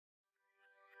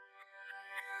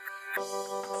That's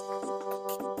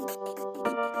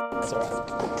all right.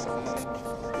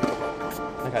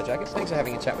 Okay, Jacob, thanks for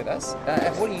having a chat with us.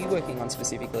 What are you working on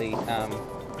specifically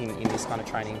in this kind of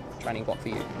training block for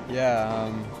you?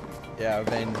 Yeah, I've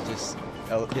been just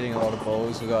hitting a lot of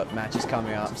balls. We've got matches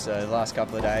coming up, so the last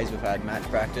couple of days we've had match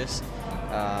practice.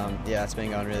 Yeah, it's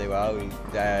been going really well.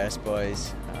 The AIS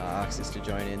boys asked us to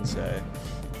join in, so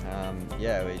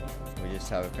yeah, we just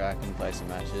have a crack and play some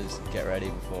matches, get ready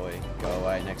before we go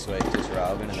away next week to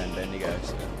Traralgon and then Bendigo.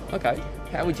 So. Okay,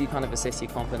 how would you kind of assess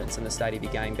your confidence in the state of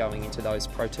your game going into those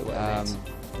Pro Tour events?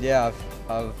 Yeah,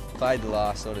 I've played the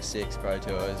last sort of 6 Pro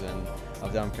Tours and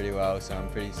I've done pretty well, so I'm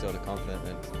pretty sort of confident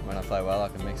that when I play well I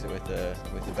can mix it with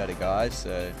the better guys.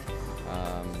 So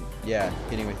yeah,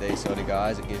 hitting with these sort of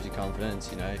guys, it gives you confidence,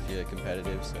 you know, if you're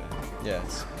competitive. So yeah,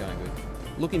 it's going good.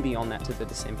 Looking beyond that to the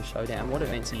December Showdown, what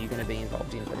events are you going to be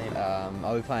involved in for them?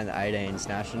 I'll be playing the 18s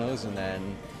Nationals and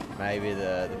then maybe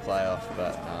the playoff,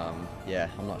 but yeah,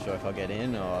 I'm not sure if I'll get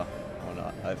in or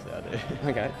not. Hopefully I do.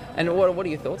 Okay. And what are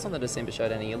your thoughts on the December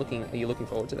Showdown? Are you looking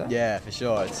forward to that? Yeah, for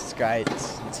sure. It's great.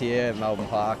 It's here at Melbourne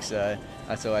Park, so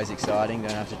that's always exciting.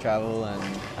 Don't have to travel, and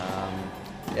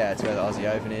yeah, it's where the Aussie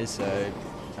Open is, so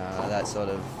that sort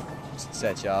of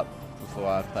sets you up before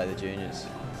I play the juniors.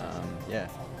 Yeah.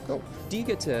 Cool. Do you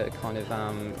get to kind of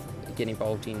get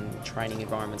involved in training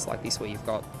environments like this where you've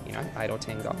got, you know, 8 or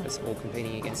 10 guys all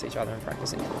competing against each other and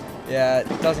practicing? Yeah,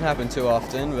 it doesn't happen too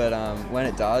often, but when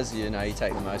it does, you know, you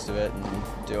take the most of it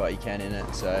and do what you can in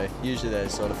it. So usually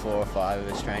there's sort of 4 or 5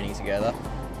 of us training together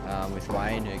with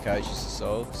Wayne, who coaches us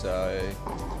all. So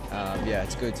yeah,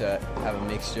 it's good to have a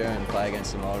mixture and play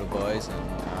against some older boys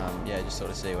and yeah, just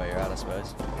sort of see where you're at, I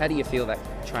suppose. How do you feel that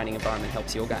training environment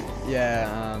helps your game?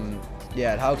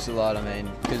 Yeah, it helps a lot. I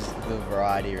mean, because the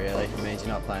variety really. It means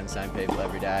you're not playing the same people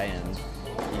every day, and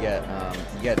you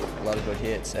get a lot of good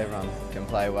hits. Everyone can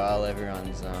play well.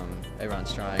 Everyone's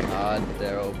trying hard.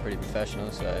 They're all pretty professional,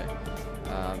 so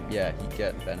yeah, you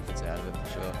get benefits out of it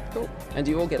for sure. Cool. And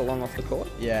do you all get along off the court?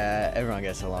 Yeah, everyone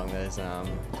gets along.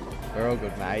 We're all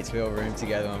good mates. We all room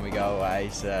together when we go away,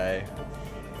 so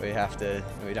we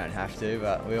don't have to,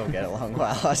 but we all get along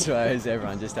well, I suppose.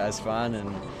 Everyone just has fun,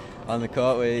 and on the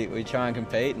court we try and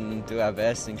compete and do our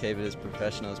best and keep it as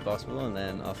professional as possible, and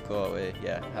then off court we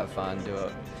have fun, do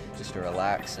it just to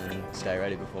relax and stay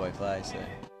ready before we play. So.